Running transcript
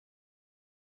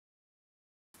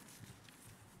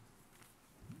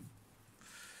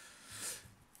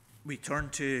We turn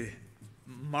to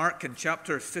Mark in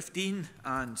chapter 15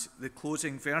 and the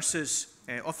closing verses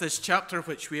of this chapter,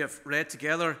 which we have read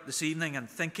together this evening, and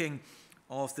thinking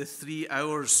of the 3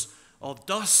 hours of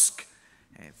dusk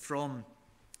from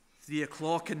 3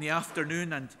 o'clock in the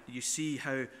afternoon. And you see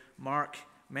how Mark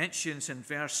mentions in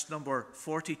verse number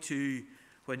 42,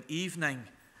 when evening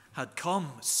had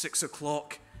come, 6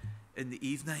 o'clock in the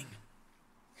evening.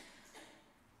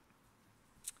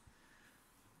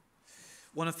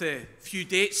 One of the few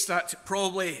dates that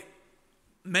probably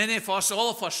many of us, all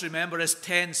of us, remember is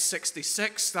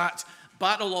 1066, that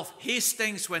Battle of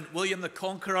Hastings, when William the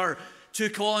Conqueror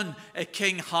took on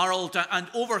King Harold and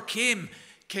overcame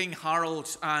King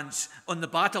Harold. And on the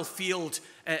battlefield,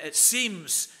 it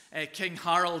seems King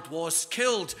Harold was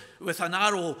killed with an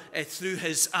arrow through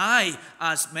his eye,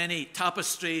 as many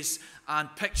tapestries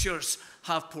and pictures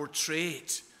have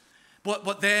portrayed.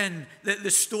 But then the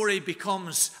story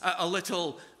becomes a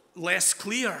little less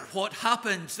clear. What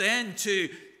happened then to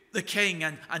the king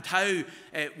and how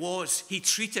was he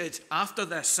treated after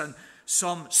this? And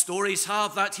some stories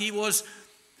have that he was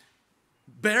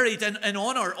buried in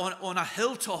honor on a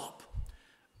hilltop.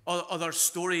 Other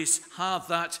stories have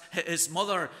that his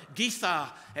mother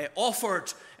Geetha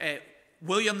offered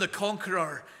William the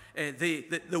Conqueror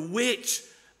the weight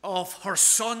of her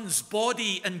son's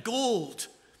body in gold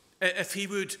if he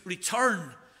would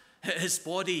return his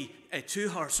body to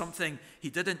her, something he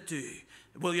didn't do.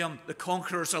 William the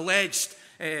Conqueror's alleged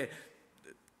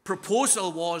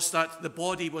proposal was that the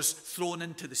body was thrown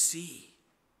into the sea.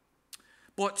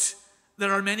 But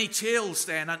there are many tales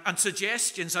then, and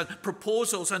suggestions and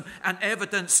proposals, and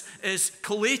evidence is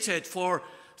collated for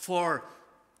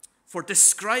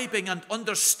describing and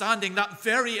understanding that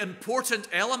very important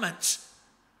element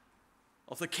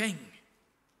of the king.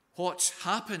 What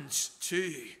happened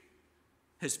to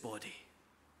his body?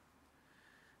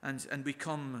 And we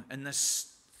come in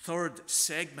this third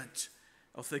segment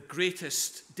of the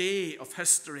greatest day of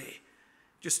history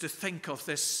just to think of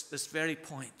this very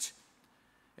point,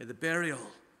 the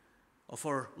burial of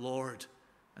our Lord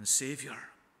and Savior.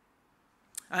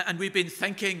 And we've been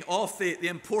thinking of the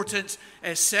important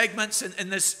segments in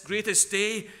this greatest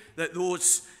day, that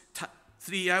those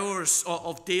 3 hours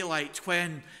of daylight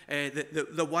when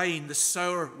the wine, the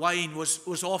sour wine,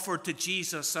 was offered to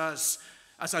Jesus as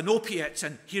an opiate,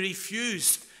 and he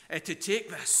refused to take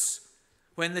this.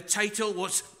 When the title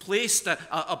was placed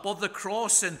above the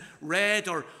cross in red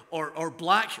or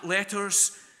black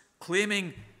letters,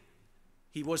 claiming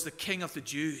he was the King of the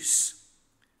Jews.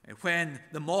 When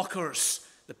the mockers,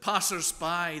 the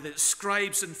passers-by, the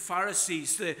scribes and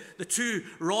Pharisees, the 2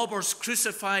 robbers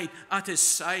crucified at his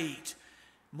side,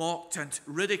 mocked and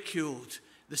ridiculed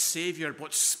the Savior,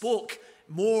 but spoke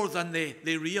more than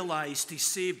they realized. He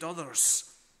saved others.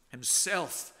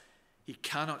 Himself he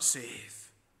cannot save.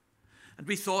 And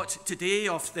we thought today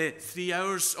of the 3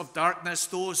 hours of darkness,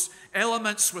 those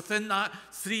elements within that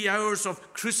 3 hours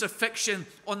of crucifixion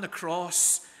on the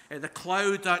cross, the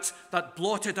cloud that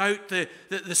blotted out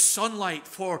the sunlight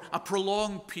for a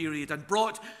prolonged period and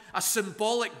brought a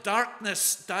symbolic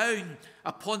darkness down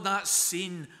upon that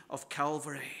scene of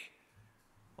Calvary,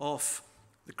 of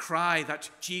the cry that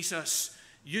Jesus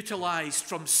utilized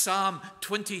from Psalm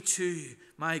 22,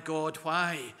 "My God,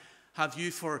 why have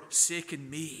you forsaken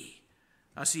me?"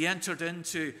 as he entered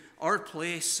into our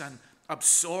place and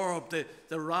absorbed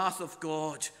the wrath of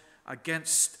God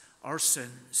against our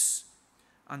sins.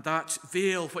 And that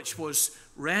veil which was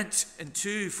rent in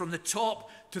two from the top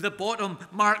to the bottom,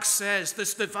 Mark says,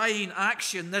 this divine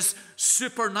action, this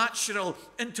supernatural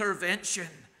intervention,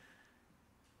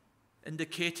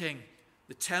 indicating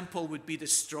the temple would be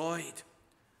destroyed,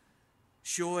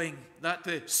 showing that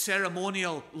the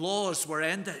ceremonial laws were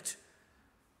ended,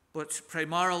 but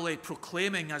primarily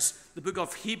proclaiming, as the book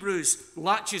of Hebrews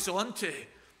latches onto,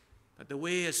 that the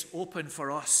way is open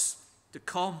for us to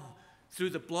come through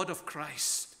the blood of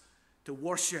Christ, to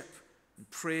worship and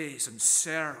praise and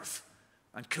serve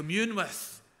and commune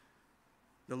with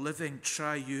the living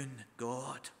triune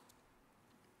God.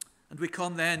 And we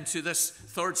come then to this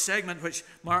third segment, which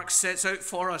Mark sets out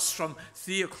for us from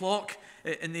 3 o'clock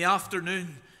in the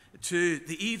afternoon to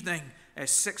the evening,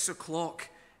 6 o'clock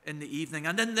in the evening.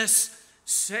 And in this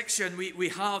section, we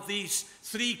have these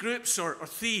three groups or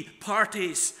three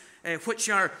parties which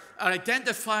are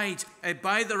identified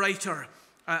by the writer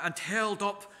and held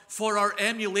up for our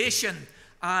emulation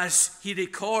as he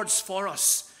records for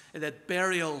us the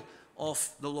burial of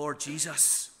the Lord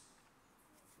Jesus.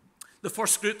 The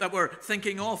first group that we're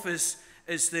thinking of is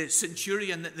the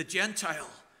centurion, the Gentile.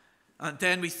 And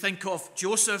then we think of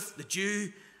Joseph, the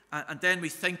Jew, And then we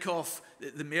think of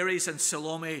the Marys and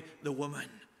Salome, the woman,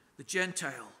 the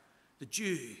Gentile, the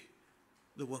Jew,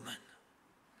 the woman.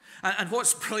 And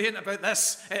what's brilliant about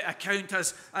this account,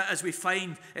 as we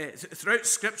find throughout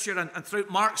Scripture and throughout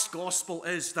Mark's Gospel,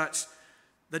 is that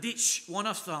each one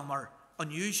of them are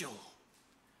unusual.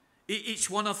 Each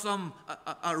one of them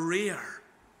are rare.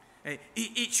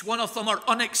 Each one of them are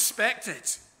unexpected.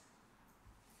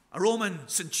 A Roman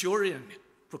centurion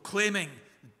proclaiming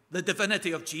the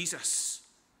divinity of Jesus.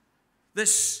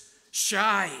 This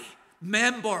shy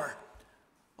member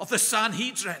of the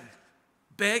Sanhedrin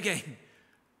begging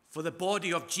for the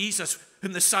body of Jesus,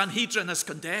 whom the Sanhedrin has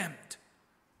condemned.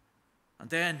 And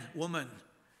then women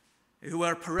who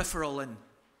were peripheral in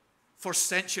first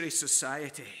century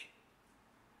society,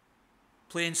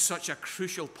 playing such a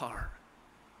crucial part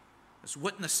as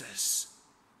witnesses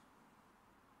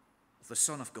of the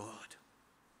Son of God.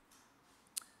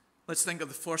 Let's think of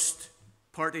the first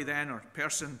party then, or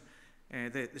person,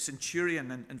 the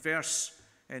centurion in verse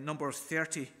number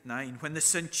 39. When the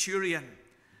centurion,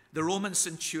 the Roman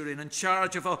centurion in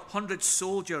charge of 100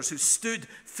 soldiers who stood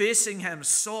facing him,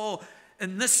 saw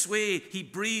in this way he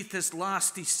breathed his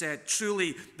last, he said,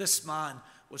 "Truly this man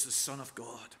was the Son of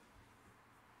God."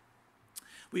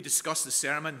 We discuss the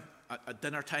sermon at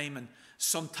dinner time, and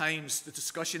sometimes the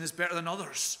discussion is better than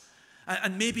others.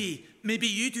 And maybe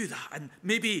you do that, and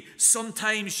maybe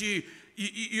sometimes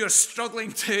you're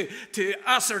struggling to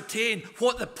ascertain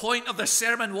what the point of the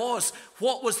sermon was.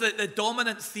 What was the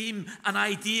dominant theme and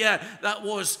idea that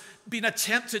was being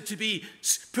attempted to be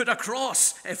put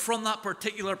across from that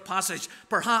particular passage?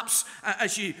 Perhaps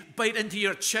as you bite into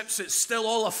your chips, it's still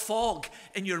all a fog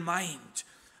in your mind.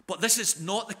 But this is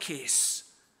not the case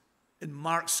in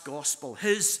Mark's Gospel.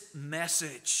 His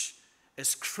message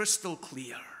is crystal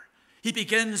clear. He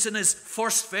begins in his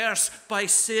first verse by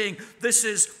saying, this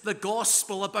is the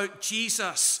gospel about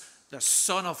Jesus, the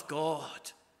Son of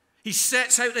God. He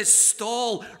sets out his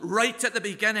stall right at the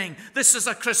beginning. This is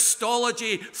a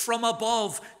Christology from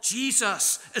above.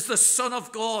 Jesus is the Son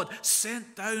of God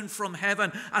sent down from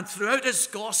heaven. And throughout his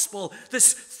gospel,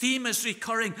 this theme is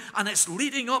recurring, and it's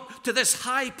leading up to this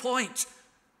high point,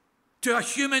 to a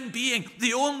human being,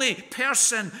 the only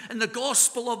person in the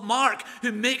Gospel of Mark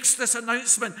who makes this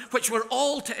announcement, which we're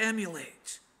all to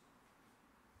emulate.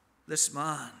 This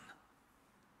man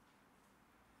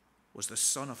was the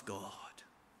Son of God.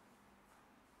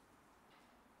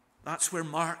 That's where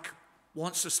Mark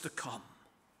wants us to come.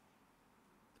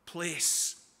 The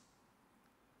place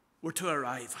we're to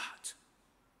arrive at.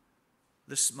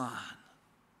 This man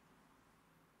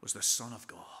was the Son of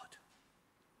God.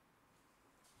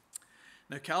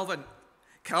 Now,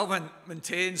 Calvin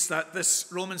maintains that this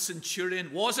Roman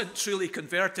centurion wasn't truly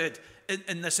converted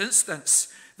in this instance,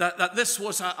 that this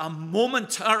was a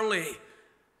momentary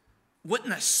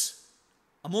witness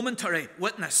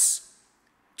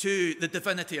to the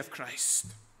divinity of Christ.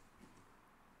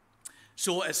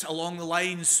 So it's along the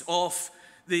lines of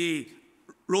the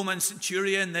Roman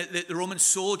centurion, the Roman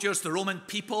soldiers, the Roman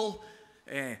people,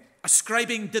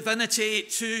 ascribing divinity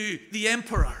to the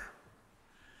emperor.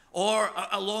 Or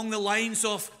along the lines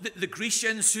of the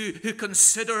Grecians who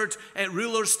considered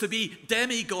rulers to be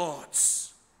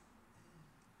demigods.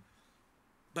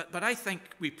 But I think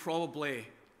we probably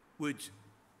would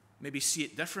maybe see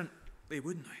it differently,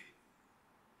 wouldn't we?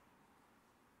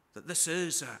 That this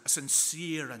is a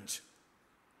sincere and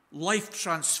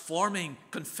life-transforming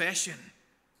confession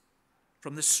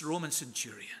from this Roman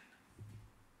centurion.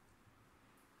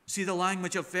 See the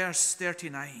language of verse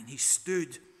 39. He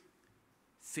stood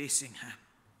facing him.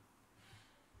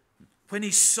 When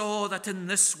he saw that in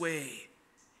this way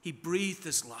he breathed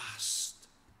his last,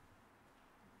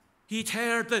 he'd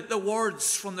heard the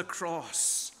words from the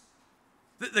cross,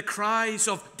 the cries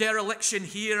of dereliction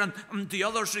here and the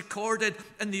others recorded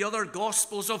in the other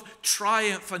Gospels of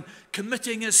triumph and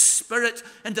committing his spirit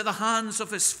into the hands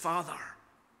of his Father.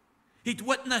 He'd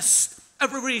witnessed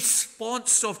every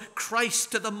response of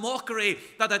Christ to the mockery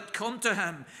that had come to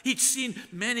him. He'd seen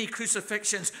many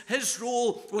crucifixions. His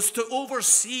role was to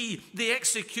oversee the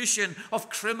execution of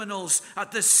criminals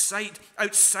at this site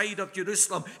outside of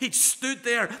Jerusalem. He'd stood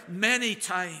there many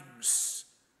times.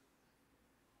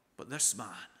 But this man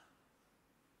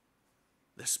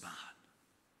is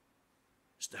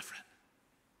different.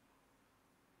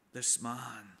 This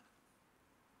man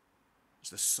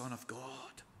is the Son of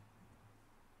God.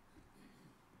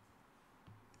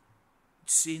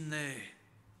 Seen the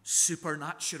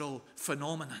supernatural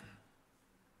phenomenon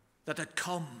that had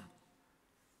come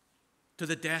to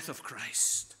the death of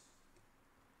Christ.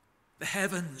 The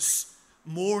heavens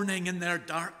mourning in their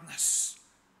darkness.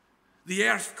 the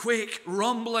earthquake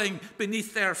rumbling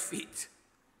beneath their feet.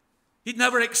 He'd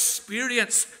never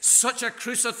experienced such a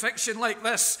crucifixion like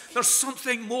this. There's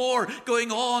something more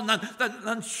going on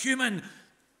than human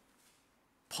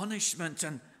punishment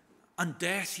and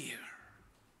death here.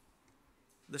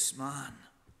 This man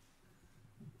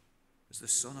is the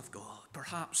Son of God.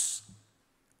 Perhaps,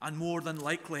 and more than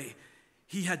likely,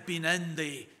 he had been in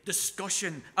the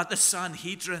discussion at the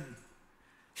Sanhedrin.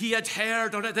 He had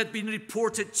heard, or it had been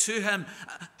reported to him,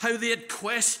 how they had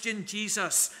questioned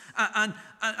Jesus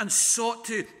and sought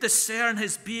to discern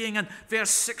his being. And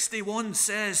verse 61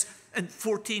 says in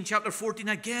chapter 14,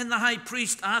 again the high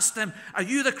priest asked him, are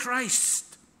you the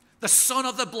Christ, the Son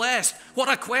of the Blessed? What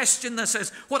a question this is.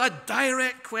 What a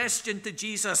direct question to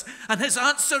Jesus. And his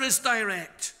answer is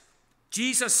direct.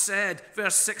 Jesus said,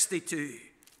 verse 62,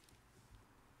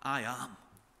 I am.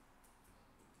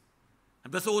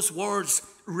 And with those words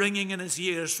ringing in his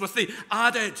ears, with the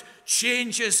added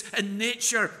changes in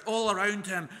nature all around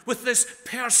him, with this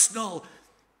personal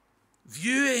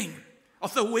viewing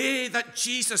of the way that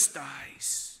Jesus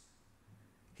dies,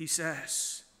 he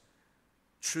says,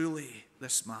 truly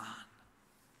this man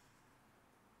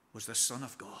was the Son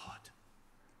of God,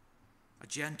 a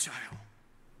Gentile,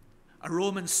 a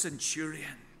Roman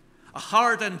centurion, a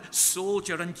hardened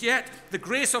soldier, and yet the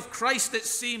grace of Christ, it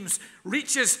seems,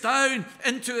 reaches down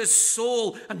into his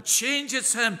soul and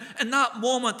changes him. In that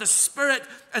moment, the Spirit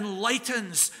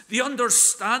enlightens the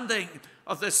understanding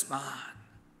of this man.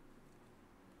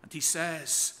 And he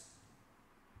says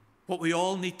what we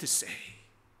all need to say.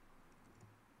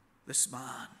 This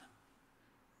man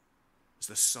is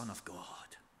the Son of God.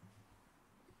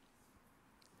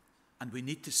 And we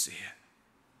need to say it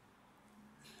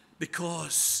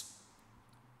because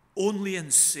only in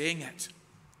saying it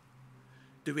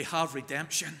do we have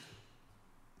redemption.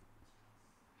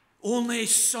 Only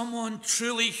someone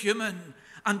truly human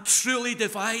and truly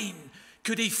divine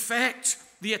could effect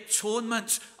the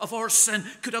atonement of our sin,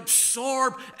 could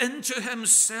absorb into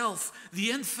himself the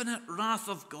infinite wrath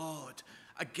of God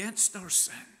against our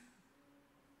sin.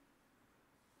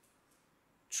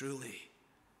 Truly,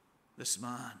 this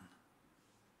man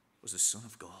was the Son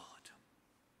of God.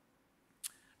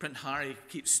 Prince Harry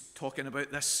keeps talking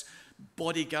about this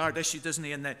bodyguard issue, doesn't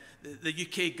he? And the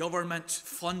UK government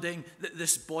funding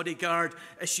this bodyguard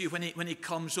issue when he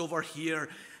comes over here.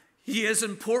 He is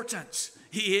important.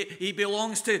 He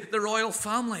belongs to the royal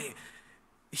family.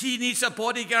 He needs a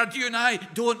bodyguard. You and I,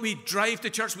 don't we drive to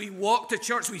church? We walk to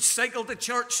church. We cycle to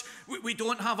church. We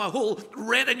don't have a whole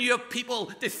retinue of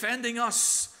people defending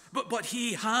us. But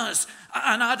he has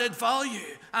an added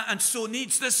value and so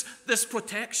needs this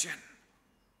protection.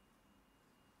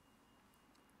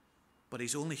 But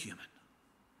he's only human.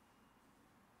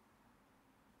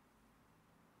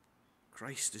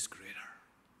 Christ is greater.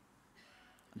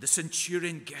 And the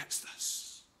centurion gets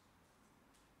this.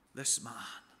 This man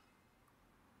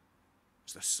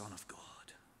is the Son of God.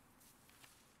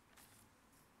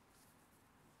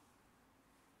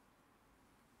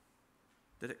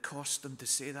 Did it cost him to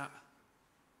say that?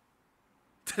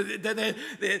 Did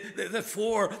the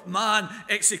 4-man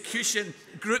execution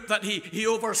group that he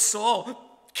oversaw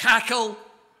cackle?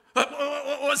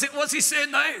 What's he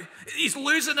saying now? He's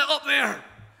losing it up there.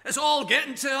 It's all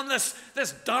getting to him,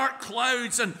 this dark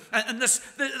clouds and this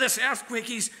earthquake.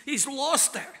 He's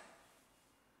lost it.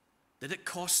 Did it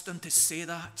cost him to say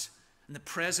that in the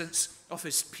presence of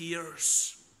his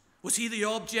peers? Was he the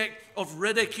object of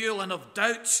ridicule and of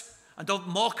doubt and of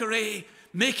mockery,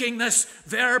 making this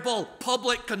verbal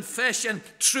public confession,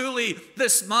 truly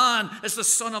this man is the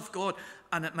Son of God?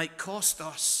 And it might cost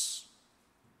us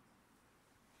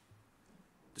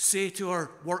to say to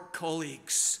our work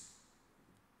colleagues,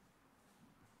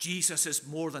 Jesus is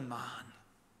more than man.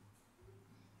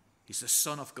 He's the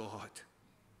Son of God,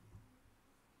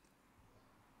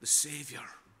 the Savior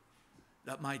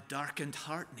that my darkened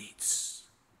heart needs.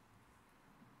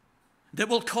 That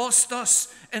will cost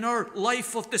us in our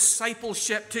life of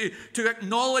discipleship to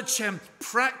acknowledge him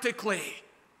practically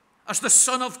as the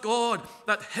Son of God,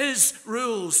 that his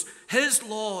rules, his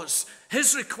laws,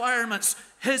 his requirements,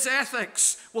 his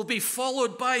ethics will be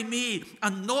followed by me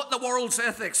and not the world's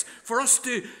ethics. For us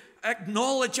to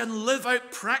acknowledge and live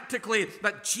out practically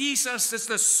that Jesus is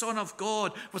the Son of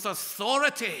God with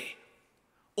authority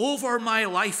over my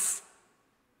life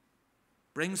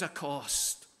brings a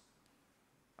cost,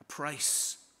 a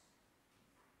price,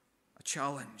 a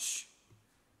challenge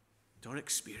to our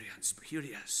experience. But here he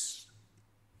is,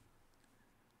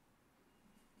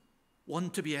 one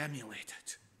to be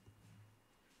emulated,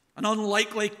 an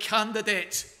unlikely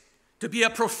candidate to be a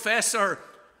professor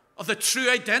of the true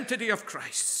identity of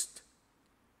Christ.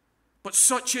 But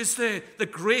such is the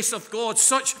grace of God,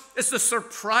 such is the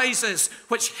surprises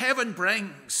which heaven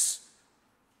brings.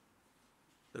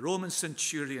 The Roman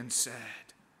centurion said,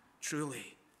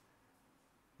 truly,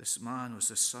 this man was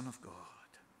the Son of God.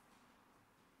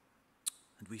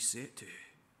 And we say it too.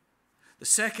 The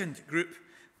second group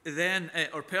then,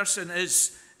 or person,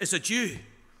 is a Jew.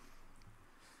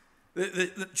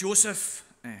 Joseph,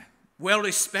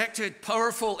 well-respected,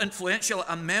 powerful, influential,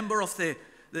 a member of the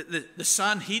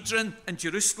Sanhedrin in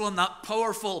Jerusalem, that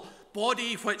powerful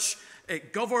body which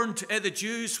governed the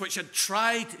Jews, which had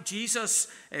tried Jesus,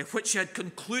 which had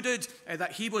concluded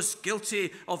that he was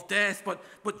guilty of death.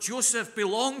 But Joseph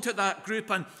belonged to that group,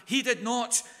 and he did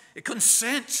not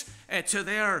consent to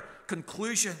their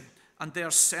conclusion and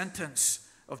their sentence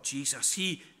of Jesus.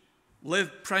 He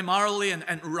lived primarily in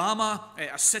Ramah,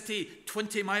 a city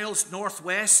 20 miles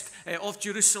northwest of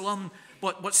Jerusalem,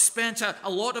 but spent a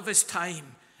lot of his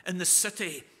time in the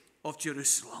city of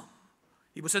Jerusalem.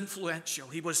 He was influential,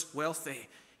 he was wealthy,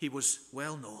 he was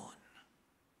well known.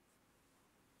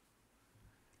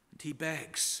 And he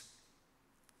begs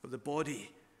for the body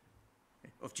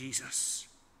of Jesus.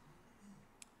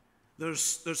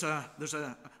 There's a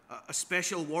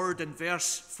special word in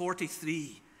verse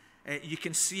 43. You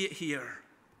can see it here.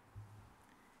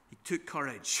 He took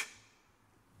courage.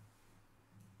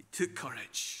 He took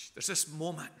courage. There's this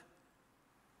moment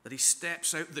that he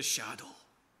steps out of the shadow.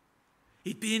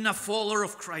 He'd been a follower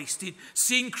of Christ. He'd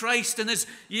seen Christ in his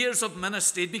years of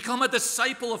ministry. He'd become a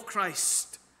disciple of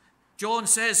Christ. John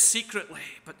says secretly,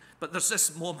 but there's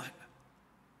this moment.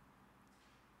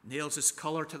 Nails his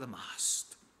collar to the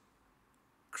mast.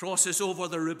 Crosses over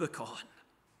the Rubicon.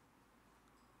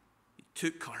 He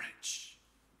took courage.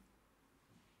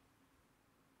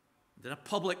 And in a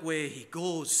public way, he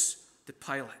goes to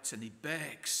Pilate and he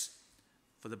begs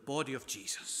for the body of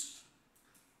Jesus.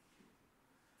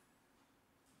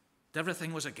 And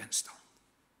everything was against him.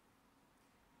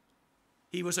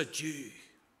 He was a Jew.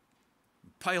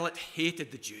 Pilate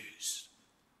hated the Jews.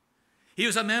 He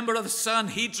was a member of the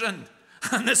Sanhedrin,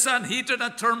 and the Sanhedrin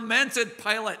had tormented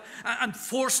Pilate and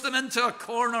forced him into a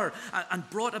corner and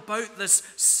brought about this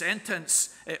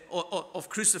sentence of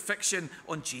crucifixion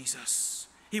on Jesus.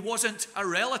 He wasn't a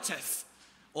relative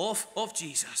of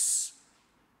Jesus.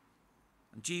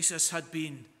 And Jesus had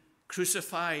been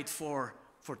crucified for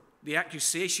the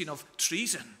accusation of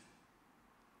treason.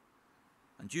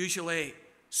 And usually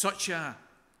such a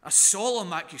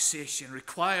solemn accusation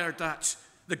required that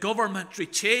the government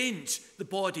retained the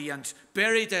body and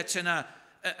buried it in an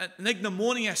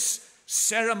ignominious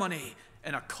ceremony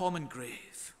in a common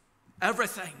grave.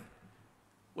 Everything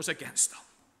was against him.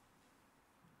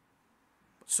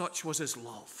 But such was his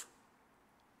love,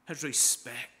 his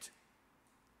respect,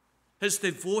 his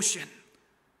devotion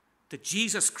to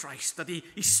Jesus Christ, that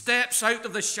he steps out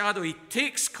of the shadow, he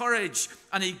takes courage,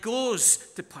 and he goes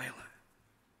to Pilate.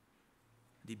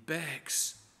 And he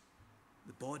begs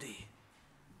the body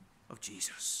of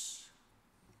Jesus.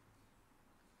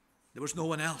 There was no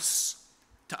one else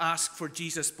to ask for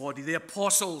Jesus' body. The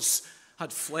apostles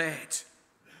had fled.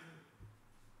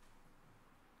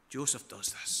 Joseph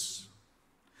does this.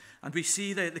 And we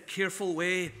see the careful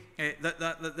way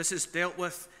that this is dealt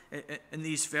with in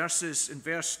these verses. In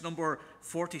verse number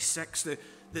 46,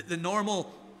 the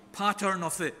normal pattern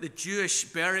of the Jewish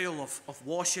burial of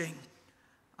washing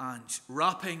and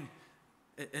wrapping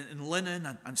in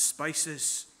linen and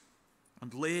spices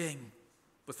and laying,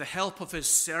 with the help of his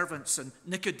servants and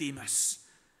Nicodemus,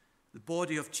 the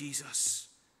body of Jesus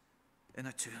in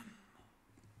a tomb.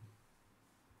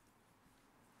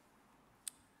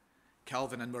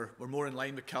 Calvin, and we're more in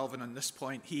line with Calvin on this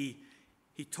point, he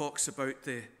talks about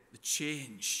the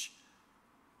change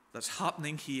that's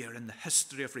happening here in the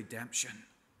history of redemption.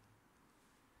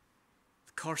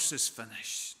 The curse is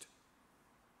finished.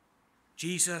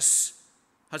 Jesus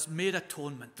has made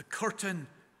atonement. The curtain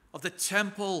of the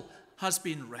temple has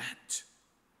been rent.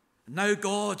 Now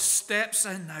God steps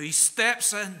in. Now he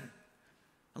steps in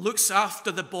and looks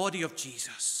after the body of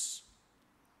Jesus.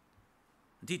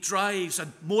 And he drives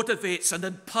and motivates and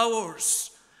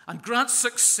empowers and grants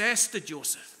success to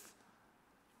Joseph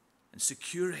in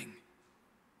securing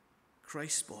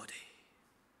Christ's body.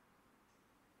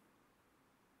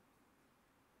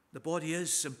 The body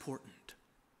is important.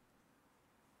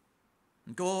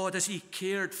 And God, as he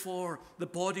cared for the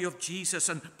body of Jesus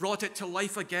and brought it to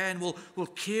life again, will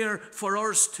care for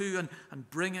ours too and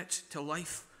bring it to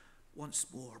life once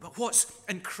more. But what's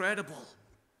incredible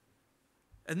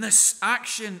in this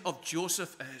action of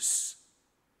Joseph is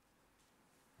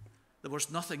there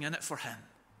was nothing in it for him.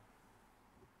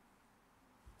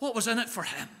 What was in it for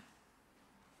him?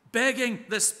 begging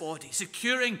this body,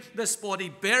 securing this body,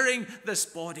 bearing this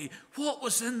body. What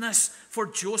was in this for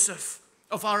Joseph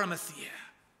of Arimathea?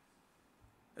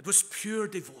 It was pure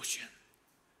devotion,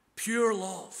 pure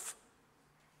love,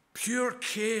 pure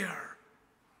care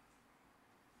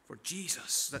for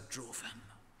Jesus that drove him.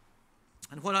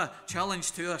 And what a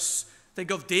challenge to us.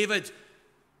 Think of David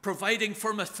providing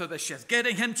for Mephibosheth,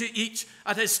 getting him to eat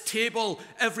at his table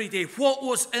every day. What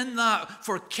was in that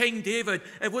for King David?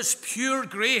 It was pure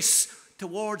grace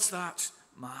towards that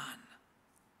man.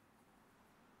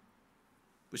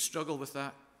 We struggle with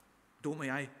that, don't we?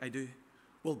 I do.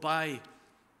 We'll buy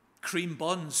cream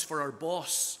buns for our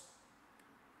boss,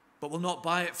 but we'll not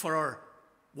buy it for our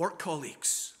work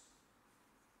colleagues.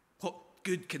 What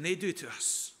good can they do to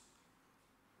us?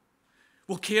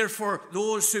 We'll care for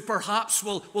those who perhaps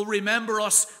will remember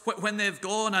us when they've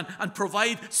gone and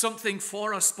provide something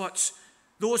for us, but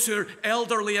those who are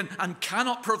elderly and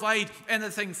cannot provide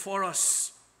anything for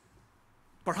us,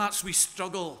 perhaps we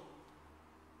struggle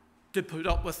to put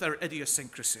up with their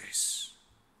idiosyncrasies.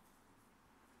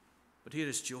 But here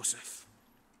is Joseph,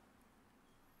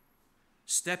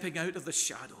 stepping out of the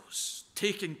shadows,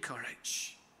 taking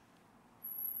courage,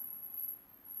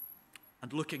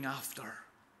 and looking after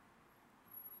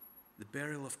the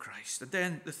burial of Christ. And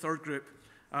then the third group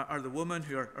are the women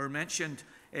who are mentioned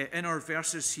in our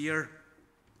verses here.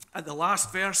 At the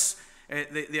last verse,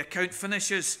 the account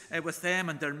finishes with them,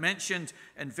 and they're mentioned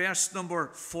in verse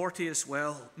number 40 as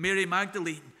well. Mary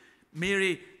Magdalene,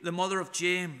 Mary, the mother of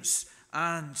James,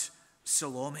 and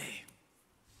Salome.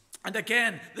 And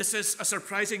again, this is a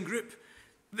surprising group.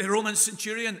 The Roman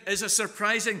centurion is a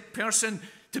surprising person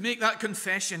to make that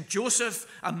confession. Joseph,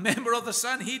 a member of the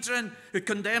Sanhedrin who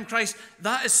condemned Christ,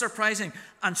 that is surprising.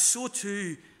 And so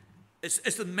too is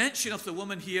the mention of the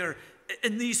woman here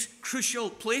in these crucial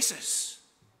places.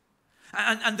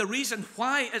 And the reason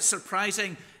why it's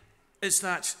surprising is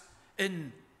that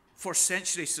in first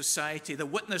century society, the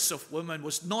witness of women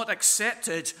was not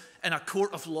accepted in a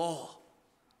court of law.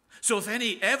 So if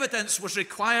any evidence was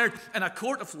required in a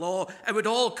court of law, it would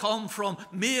all come from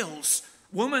males.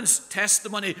 Woman's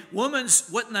testimony, woman's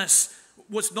witness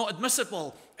was not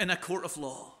admissible in a court of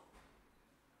law.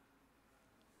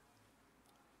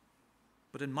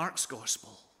 But in Mark's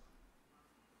gospel,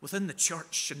 within the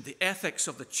church and the ethics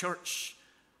of the church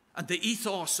and the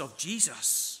ethos of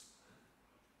Jesus,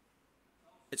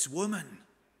 it's women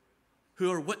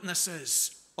who are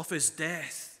witnesses of his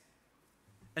death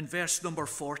in verse number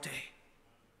 40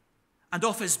 and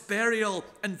of his burial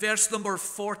in verse number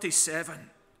 47.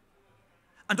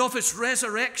 And of his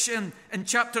resurrection in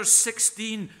chapter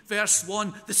 16, verse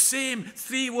 1, the same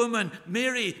three women,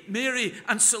 Mary,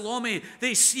 and Salome,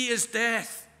 they see his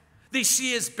death, they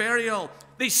see his burial,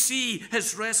 they see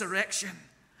his resurrection.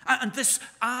 And this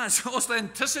adds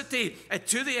authenticity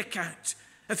to the account.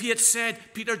 If he had said,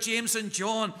 Peter, James, and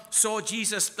John saw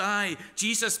Jesus die,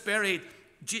 Jesus buried,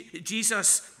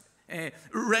 Jesus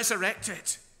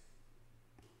resurrected,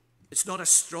 it's not as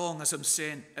strong as I'm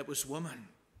saying it was women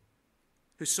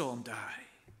who saw him die.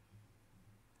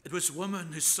 It was women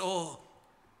who saw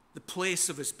the place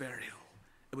of his burial.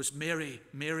 It was Mary,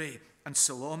 and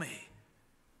Salome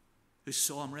who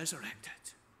saw him resurrected.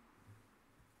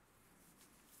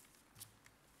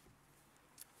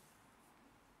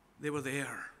 They were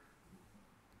there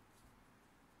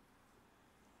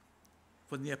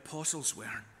when the apostles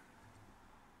weren't.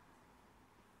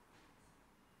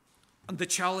 And the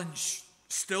challenge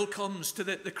still comes to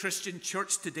the Christian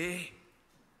church today,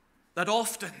 that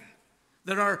often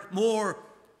there are more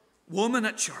women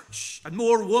at church and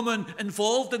more women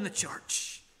involved in the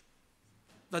church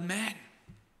than men.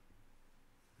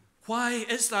 Why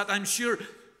is that? I'm sure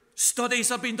studies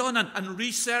have been done and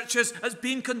research has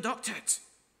been conducted.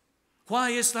 Why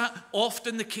is that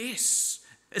often the case?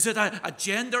 Is it a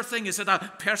gender thing? Is it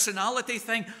a personality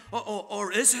thing?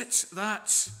 Or is it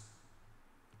that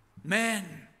men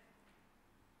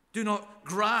do not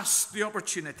grasp the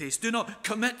opportunities, do not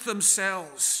commit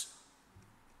themselves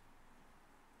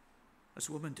as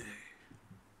women do?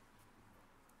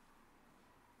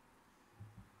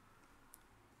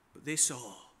 But they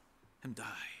saw him die.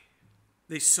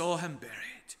 They saw him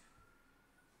buried.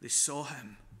 They saw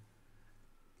him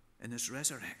in his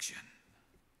resurrection.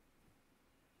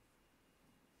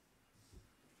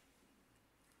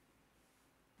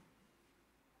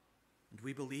 And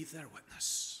we believe their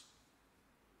witness.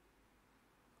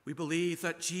 We believe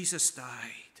that Jesus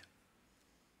died,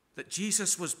 that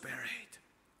Jesus was buried,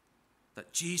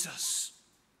 that Jesus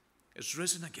is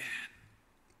risen again,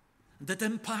 And it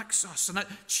impacts us, and it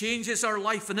changes our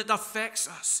life, and it affects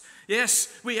us.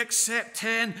 Yes, we accept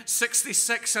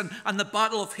 1066 and the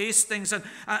Battle of Hastings, and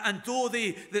though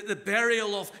the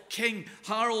burial of King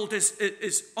Harold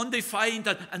is undefined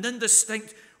and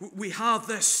indistinct, we have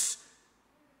this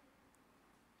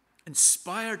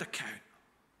inspired account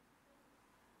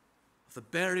of the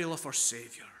burial of our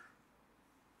Savior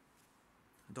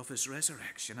and of his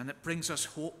resurrection. And it brings us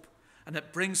hope, and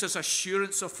it brings us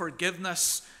assurance of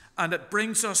forgiveness, and it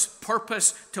brings us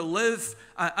purpose to live,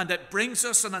 and it brings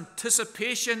us an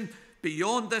anticipation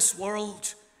beyond this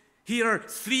world. Here are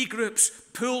three groups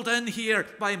pulled in here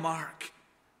by Mark: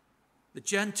 the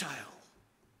Gentile,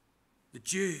 the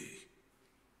Jew,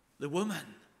 the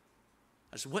woman,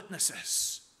 as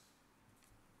witnesses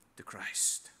to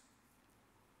Christ.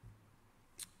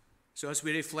 So as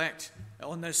we reflect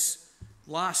on this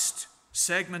last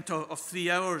segment of 3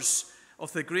 hours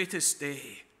of the greatest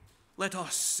day, let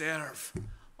us serve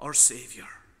our Savior.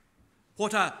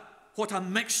 What a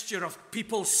mixture of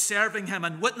people serving him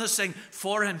and witnessing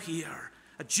for him here.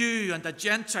 A Jew and a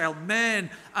Gentile,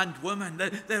 men and women.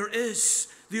 There is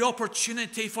the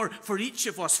opportunity for each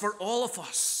of us, for all of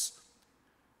us,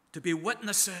 to be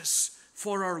witnesses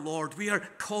for our Lord. We are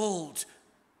called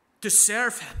to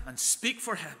serve him and speak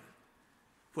for him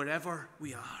wherever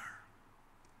we are.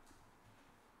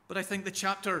 But I think the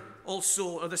chapter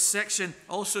also, or the section,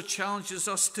 also challenges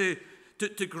us to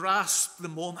grasp the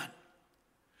moment.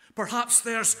 Perhaps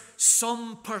there's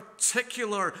some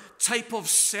particular type of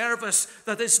service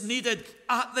that is needed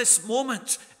at this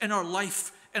moment in our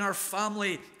life, in our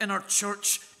family, in our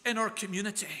church, in our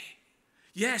community.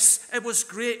 Yes, it was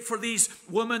great for these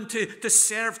women to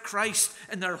serve Christ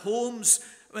in their homes,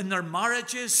 in their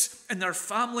marriages, in their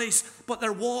families, but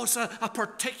there was a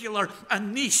particular, a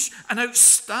niche, an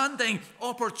outstanding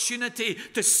opportunity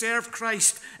to serve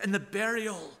Christ in the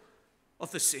burial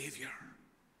of the Savior.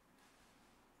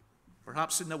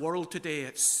 Perhaps in the world today,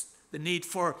 it's the need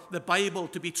for the Bible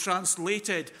to be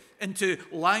translated into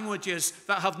languages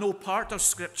that have no part of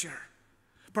Scripture.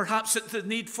 Perhaps it's the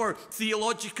need for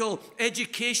theological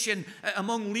education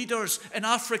among leaders in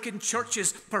African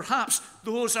churches. Perhaps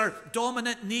those are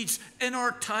dominant needs in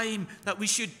our time that we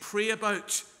should pray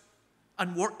about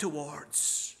and work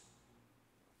towards.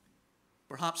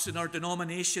 Perhaps in our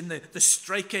denomination, the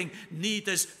striking need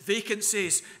is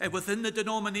vacancies within the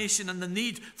denomination and the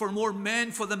need for more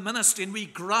men for the ministry. And we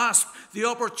grasp the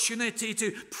opportunity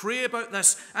to pray about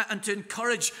this and to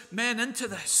encourage men into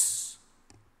this.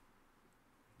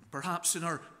 Perhaps in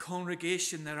our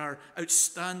congregation there are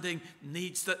outstanding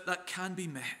needs that can be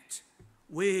met.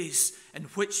 Ways in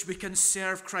which we can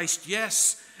serve Christ.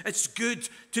 Yes, it's good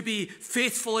to be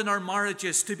faithful in our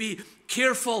marriages, to be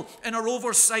careful in our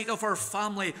oversight of our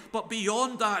family. But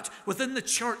beyond that, within the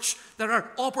church, there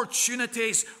are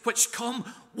opportunities which come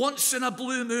once in a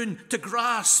blue moon to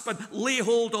grasp and lay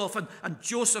hold of. And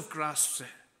Joseph grasps it.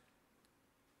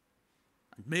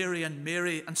 And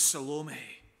Mary and Salome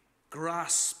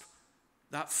grasp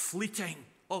that fleeting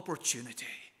opportunity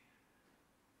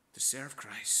to serve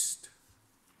Christ.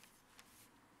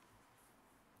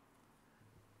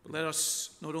 But let us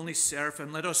not only serve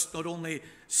him, let us not only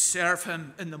serve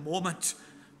him in the moment,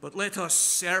 but let us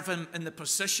serve him in the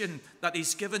position that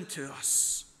he's given to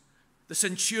us. The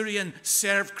centurion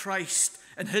served Christ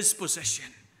in his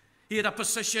position. He had a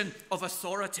position of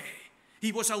authority.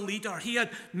 He was a leader. He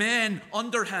had men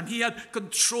under him. He had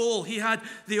control. He had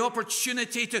the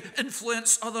opportunity to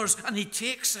influence others, and he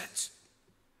takes it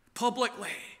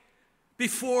publicly.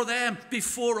 Before them,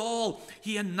 before all,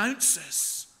 he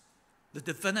announces the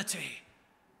divinity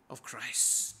of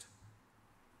Christ.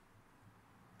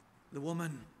 The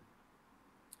woman,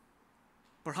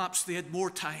 perhaps they had more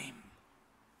time,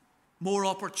 more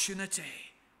opportunity,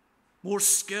 more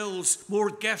skills, more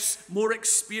gifts, more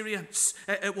experience.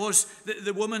 It was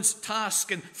the woman's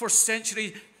task in first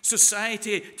century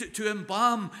society to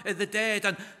embalm the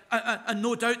dead. And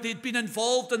no doubt they'd been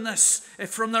involved in this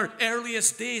from their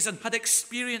earliest days and had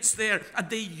experience there. And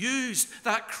they used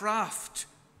that craft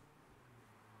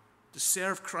to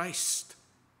serve Christ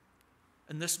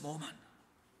in this moment.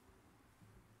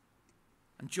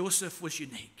 And Joseph was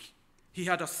unique. He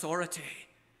had authority.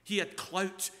 He had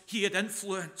clout, he had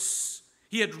influence,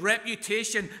 he had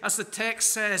reputation, as the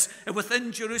text says,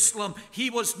 within Jerusalem.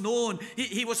 He was known,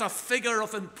 he was a figure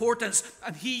of importance,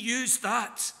 and he used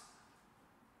that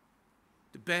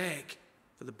to beg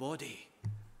for the body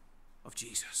of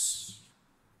Jesus.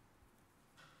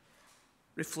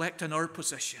 Reflect on our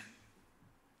position,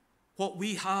 what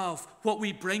we have, what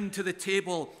we bring to the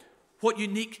table, what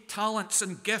unique talents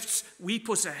and gifts we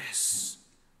possess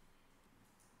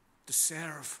to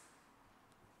serve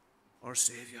our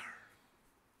Saviour.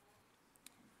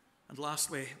 And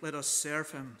lastly, let us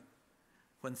serve him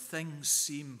when things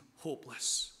seem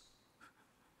hopeless.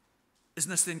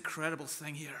 Isn't this the incredible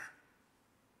thing here?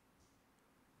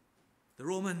 The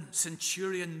Roman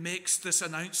centurion makes this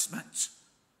announcement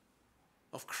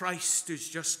of Christ who's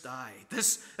just died.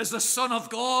 This is the Son of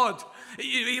God.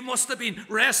 He must have been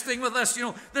wrestling with this.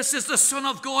 This is the Son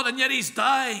of God, and yet he's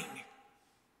dying.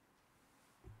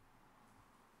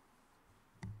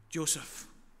 Joseph,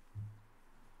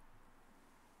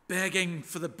 begging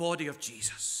for the body of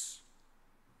Jesus,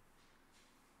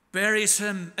 buries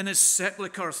him in his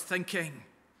sepulchre thinking,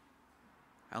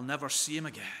 I'll never see him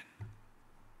again.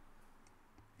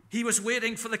 He was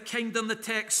waiting for the kingdom, the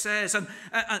text says, and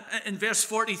in verse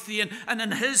 43, and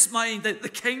in his mind, the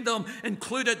kingdom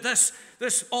included this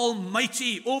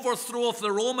almighty overthrow of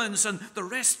the Romans and the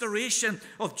restoration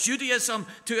of Judaism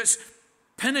to its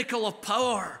pinnacle of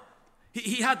power.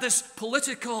 He had this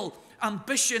political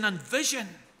ambition and vision,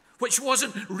 which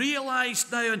wasn't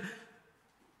realized now, and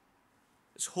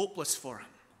it's hopeless for him.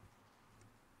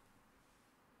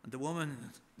 And the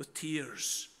woman, with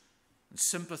tears and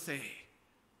sympathy,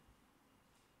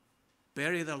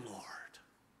 bury their Lord.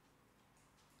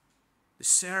 They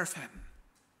serve him.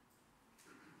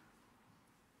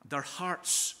 Their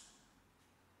hearts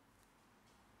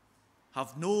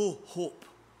have no hope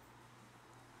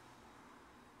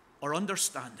or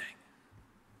understanding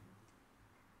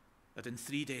that in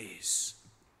 3 days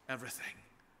everything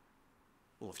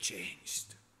will have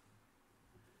changed.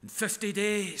 In 50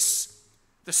 days,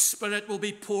 the Spirit will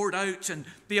be poured out, and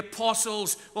the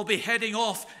apostles will be heading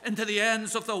off into the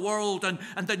ends of the world, and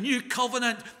the new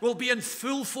covenant will be in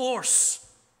full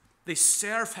force. They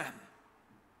serve him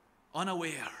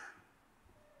unaware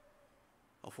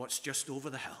of what's just over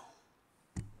the hill.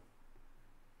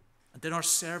 And in our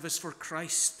service for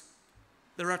Christ,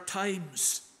 there are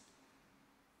times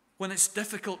when it's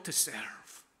difficult to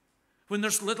serve, when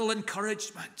there's little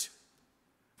encouragement,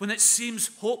 when it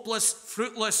seems hopeless,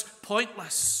 fruitless,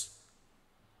 pointless.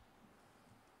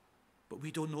 But we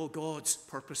don't know God's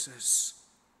purposes,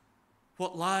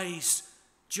 what lies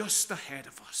just ahead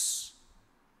of us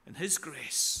in his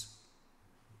grace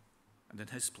and in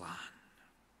his plan.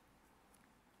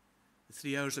 The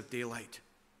 3 hours of daylight,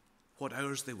 what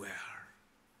hours they were.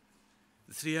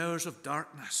 The 3 hours of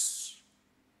darkness,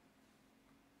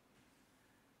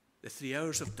 the 3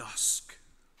 hours of dusk,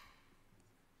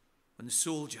 when the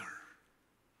soldier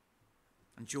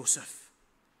and Joseph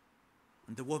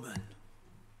and the woman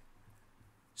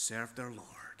served their Lord.